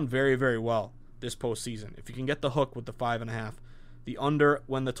 it's done very, very well this postseason. If you can get the hook with the 5.5. The under,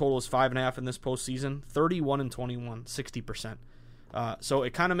 when the total is 5.5 in this postseason, 31-21, 60%. So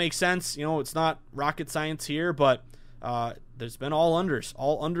it kind of makes sense. It's not rocket science here, but there's been all unders.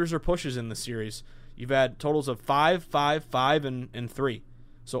 All unders or pushes in the series. You've had totals of 5, 5, 5, and 3.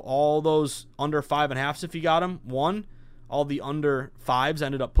 So all those under 5.5s, if you got them, won. All the under 5s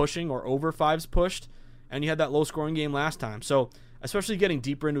ended up pushing, or over 5s pushed. And you had that low-scoring game last time. So especially getting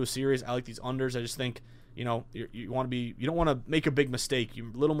deeper into a series, I like these unders. I just think, you don't want to make a big mistake. You're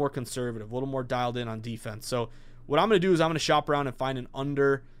a little more conservative, a little more dialed in on defense. So what I'm going to do is I'm going to shop around and find an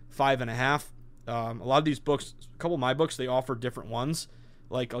under 5.5. A lot of these books, a couple of my books, they offer different ones.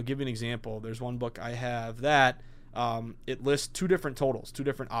 Like, I'll give you an example. There's one book I have that it lists 2 different totals, 2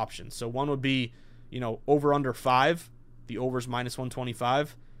 different options. So one would be, over under 5. The over's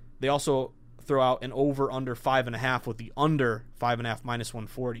 -125. They also throw out an over under 5.5 with the under 5.5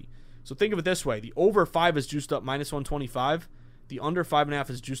 -140. So think of it this way. The over 5 is juiced up -125. The under 5.5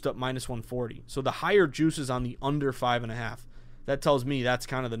 is juiced up -140. So the higher juice is on the under 5.5. That tells me that's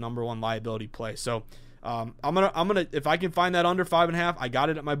kind of the number one liability play. So I'm gonna if I can find that under 5.5, I got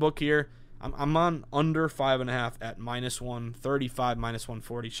it at my book here. I'm on under 5.5 at -135,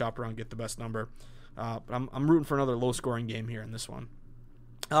 -140. Shop around, get the best number. But I'm rooting for another low scoring game here in this one.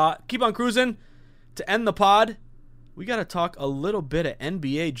 Keep on cruising. To end the pod, we got to talk a little bit of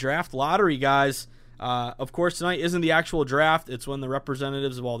NBA draft lottery, guys. Of course, tonight isn't the actual draft. It's when the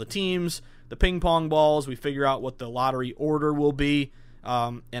representatives of all the teams, the ping pong balls, we figure out what the lottery order will be.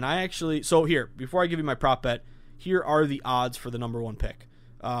 So here, before I give you my prop bet, here are the odds for the number 1 pick.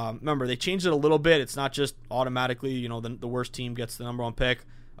 Remember, they changed it a little bit. It's not just automatically, the worst team gets the number 1 pick.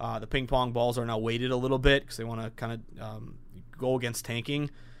 The ping pong balls are now weighted a little bit because they want to kind of go against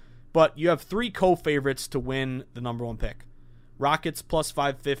tanking. But you have 3 co-favorites to win the number 1 pick. Rockets plus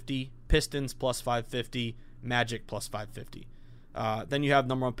 550, Pistons plus 550, Magic plus 550. Then you have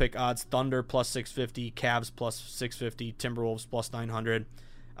number 1 pick odds, Thunder plus 650, Cavs plus 650, Timberwolves plus 900.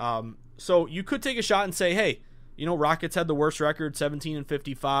 So you could take a shot and say, hey, Rockets had the worst record,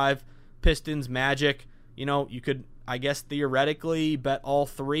 17-55, Pistons, Magic. You could, I guess, theoretically bet all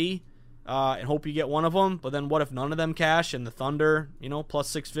 3 and hope you get one of them. But then what if none of them cash and the Thunder, plus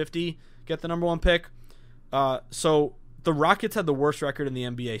 650, get the number 1 pick? So the Rockets had the worst record in the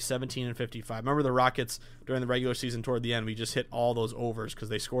NBA, 17-55. Remember the Rockets during the regular season toward the end, we just hit all those overs because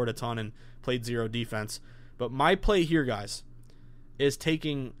they scored a ton and played zero defense. But my play here, guys, is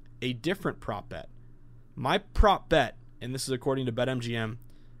taking a different prop bet. My prop bet, and this is according to BetMGM,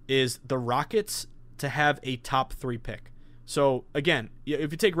 is the Rockets to have a top 3 pick. So, again,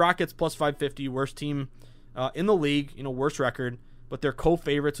 if you take Rockets plus 550, worst team in the league, worst record, but they're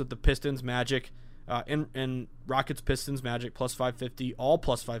co-favorites with the Pistons, Magic, and Rockets, Pistons, Magic plus 550, all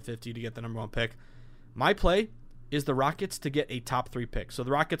plus 550 to get the number 1 pick. My play is the Rockets to get a top 3 pick. So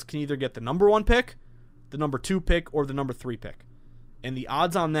the Rockets can either get the number 1 pick, the number 2 pick, or the number 3 pick. And the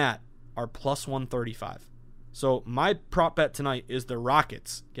odds on that are plus 135. So my prop bet tonight is the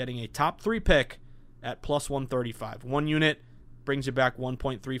Rockets getting a top 3 pick at plus 135. 1 unit brings you back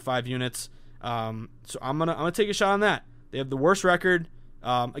 1.35 units. So I'm gonna take a shot on that. They have the worst record.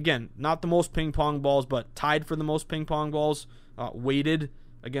 Again, not the most ping pong balls, but tied for the most ping pong balls, weighted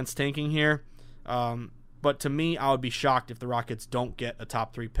against tanking here. But to me, I would be shocked if the Rockets don't get a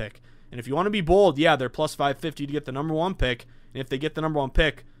top 3 pick. And if you want to be bold, yeah, they're plus 550 to get the number 1 pick. And if they get the number 1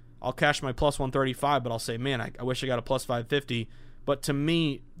 pick, I'll cash my plus 135, but I'll say, man, I wish I got a plus 550. But to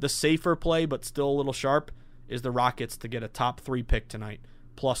me, the safer play, but still a little sharp, is the Rockets to get a top 3 pick tonight,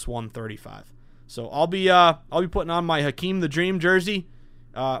 plus 135. So I'll be putting on my Hakeem the Dream jersey,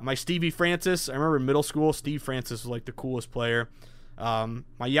 my Stevie Francis. I remember in middle school, Steve Francis was like the coolest player.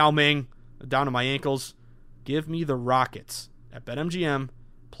 My Yao Ming down to my ankles. Give me the Rockets at BetMGM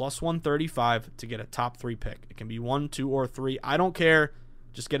plus 135 to get a top 3 pick. It can be 1, 2, or 3. I don't care.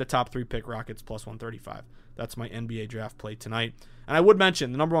 Just get a top 3 pick, Rockets plus 135. That's my NBA draft play tonight. And I would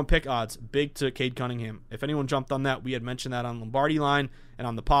mention the number 1 pick odds, big to Cade Cunningham. If anyone jumped on that, we had mentioned that on Lombardi Line and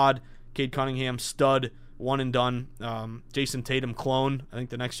on the pod. Cade Cunningham, stud, one and done. Jason Tatum clone. I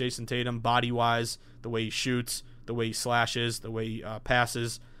think the next Jason Tatum, body-wise, the way he shoots, the way he slashes, the way he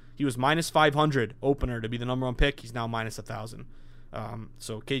passes. He was minus 500 opener to be the number 1 pick. He's now minus 1,000.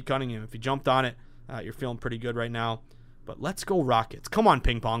 So Cade Cunningham, if you jumped on it, you're feeling pretty good right now. But let's go Rockets. Come on,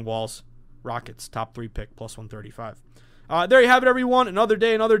 ping pong balls. Rockets, top 3 pick, plus 135. There you have it, everyone. Another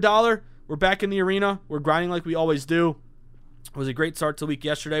day, another dollar. We're back in the arena. We're grinding like we always do. It was a great start to the week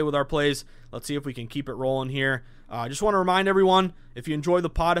yesterday with our plays. Let's see if we can keep it rolling here. I just want to remind everyone, if you enjoy the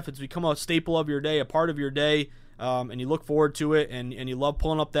pod, if it's become a staple of your day, a part of your day, and you look forward to it, and you love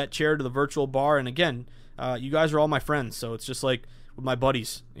pulling up that chair to the virtual bar, and again, you guys are all my friends, so it's just like with my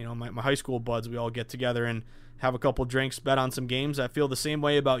buddies, my high school buds, we all get together and have a couple drinks, bet on some games. I feel the same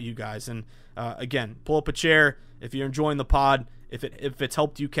way about you guys. And again, pull up a chair if you're enjoying the pod. If it's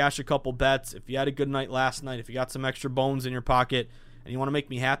helped you cash a couple bets, if you had a good night last night, if you got some extra bones in your pocket, and you want to make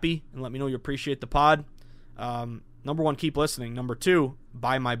me happy and let me know you appreciate the pod, number 1, keep listening. Number 2,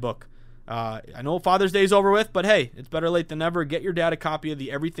 buy my book. I know Father's Day is over with, but hey, it's better late than never. Get your dad a copy of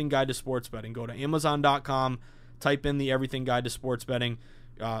the Everything Guide to Sports Betting. Go to Amazon.com, type in the Everything Guide to Sports Betting.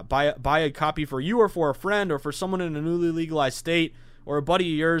 Buy a copy for you or for a friend or for someone in a newly legalized state or a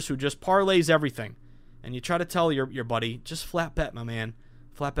buddy of yours who just parlays everything. And you try to tell your buddy, just flat bet, my man.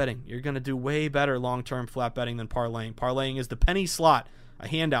 Flat betting. You're going to do way better long-term flat betting than parlaying. Parlaying is the penny slot, a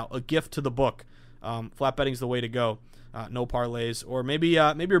handout, a gift to the book. Flat betting is the way to go. No parlays. Or maybe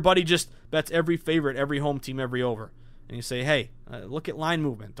your buddy just bets every favorite, every home team, every over. And you say, hey, look at line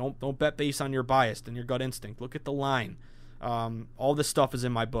movement. Don't bet based on your bias and your gut instinct. Look at the line. All this stuff is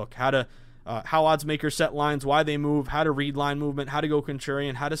in my book. How odds makers set lines, why they move, how to read line movement, how to go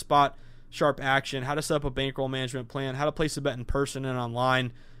contrarian, how to spot sharp action, how to set up a bankroll management plan, how to place a bet in person and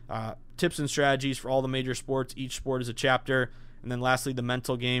online, tips and strategies for all the major sports. Each sport is a chapter. And then lastly, the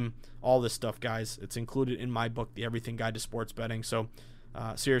mental game, all this stuff, guys. It's included in my book, The Everything Guide to Sports Betting. So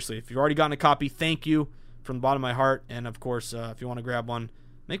seriously, if you've already gotten a copy, thank you from the bottom of my heart. And of course, if you want to grab one,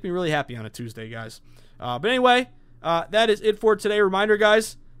 Make me really happy on a Tuesday, guys. But anyway, that is it for today. Reminder,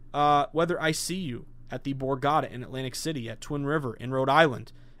 guys, whether I see you at the Borgata in Atlantic City, at Twin River in Rhode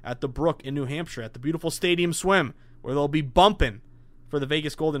Island, at the Brook in New Hampshire, at the beautiful Stadium Swim, where they'll be bumping for the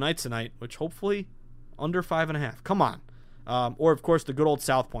Vegas Golden Knights tonight, which hopefully under 5.5. Come on. Or, of course, the good old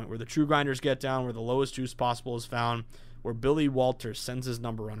South Point, where the true grinders get down, where the lowest juice possible is found, where Billy Walters sends his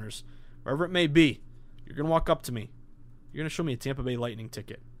number runners. Wherever it may be, you're going to walk up to me. You're going to show me a Tampa Bay Lightning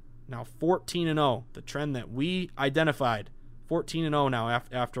ticket. Now 14-0, the trend that we identified. 14-0 now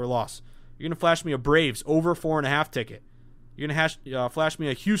after a loss. You're going to flash me a Braves over 4.5 ticket. You're going to flash me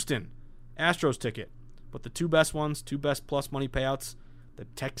a Houston Astros ticket. But the two best ones, two best plus money payouts, the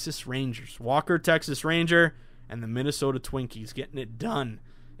Texas Rangers. Walker, Texas Ranger, and the Minnesota Twinkies getting it done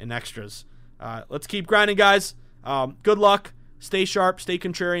in extras. Let's keep grinding, guys. Good luck. Stay sharp. Stay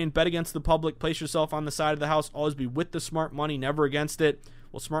contrarian. Bet against the public. Place yourself on the side of the house. Always be with the smart money, never against it.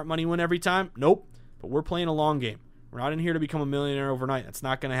 Will smart money win every time? Nope. But we're playing a long game. We're not in here to become a millionaire overnight. That's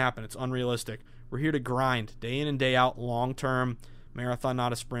not going to happen. It's unrealistic. We're here to grind day in and day out, long term. Marathon,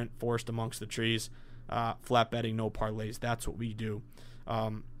 not a sprint. Forest amongst the trees. Flat betting, no parlays. That's what we do.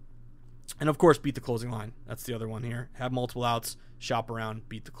 And of course, beat the closing line. That's the other one here. Have multiple outs, shop around,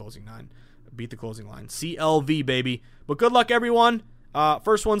 beat the closing line. Beat the closing line. CLV, baby. But good luck, everyone.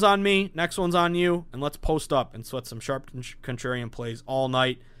 First one's on me. Next one's on you. And let's post up and sweat some sharp contrarian plays all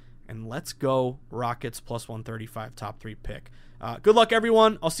night. And let's go Rockets plus 135 top 3 pick. Good luck,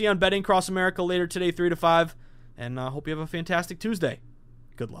 everyone. I'll see you on Betting Across America later today, 3 to 5. And hope you have a fantastic Tuesday.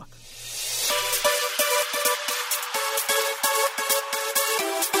 Good luck.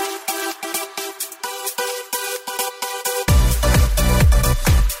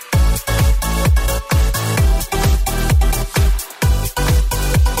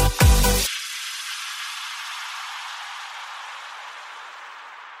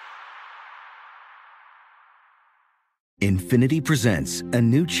 Infiniti presents a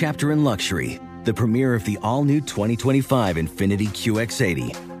new chapter in luxury, the premiere of the all-new 2025 Infiniti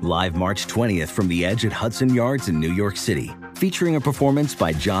QX80, live March 20th from the Edge at Hudson Yards in New York City, featuring a performance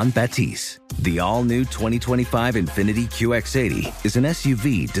by John Batiste. The all-new 2025 Infiniti QX80 is an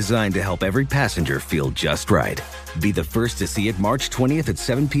SUV designed to help every passenger feel just right. Be the first to see it March 20th at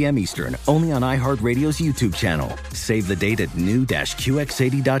 7 p.m. Eastern, only on iHeartRadio's YouTube channel. Save the date at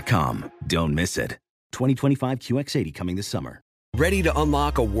new-QX80.com. Don't miss it. 2025 QX80 coming this summer. Ready to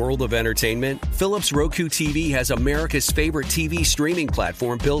unlock a world of entertainment? Philips Roku TV has America's favorite TV streaming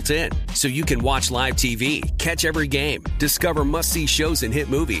platform built in. So you can watch live TV, catch every game, discover must-see shows and hit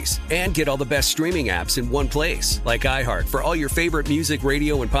movies, and get all the best streaming apps in one place. Like iHeart for all your favorite music,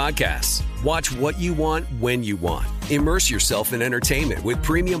 radio, and podcasts. Watch what you want, when you want. Immerse yourself in entertainment with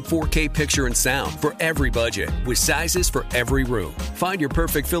premium 4K picture and sound for every budget, with sizes for every room. Find your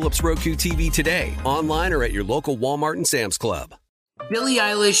perfect Philips Roku TV today, online or at your local Walmart and Sam's Club. Billie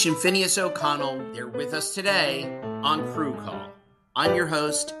Eilish and Phineas O'Connell, they're with us today on Crew Call. I'm your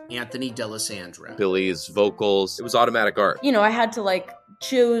host, Anthony D'Alessandro. Billie's vocals, it was automatic art. You know, I had to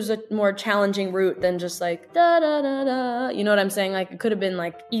choose a more challenging route than just da da da da. You know what I'm saying? It could have been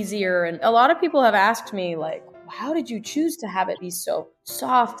easier. And a lot of people have asked me how did you choose to have it be so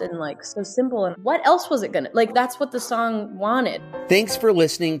soft and so simple? And what else was it gonna that's what the song wanted. Thanks for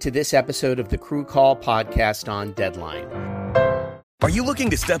listening to this episode of the Crew Call podcast on Deadline. Are you looking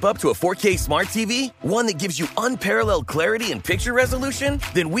to step up to a 4K smart TV? One that gives you unparalleled clarity and picture resolution?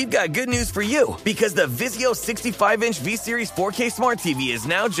 Then we've got good news for you, because the Vizio 65-inch V-Series 4K smart TV is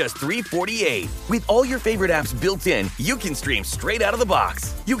now just $348. With all your favorite apps built in, you can stream straight out of the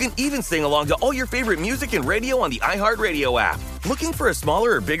box. You can even sing along to all your favorite music and radio on the iHeartRadio app. Looking for a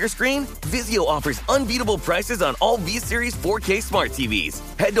smaller or bigger screen? Vizio offers unbeatable prices on all V-Series 4K smart TVs.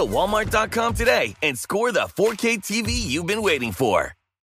 Head to Walmart.com today and score the 4K TV you've been waiting for.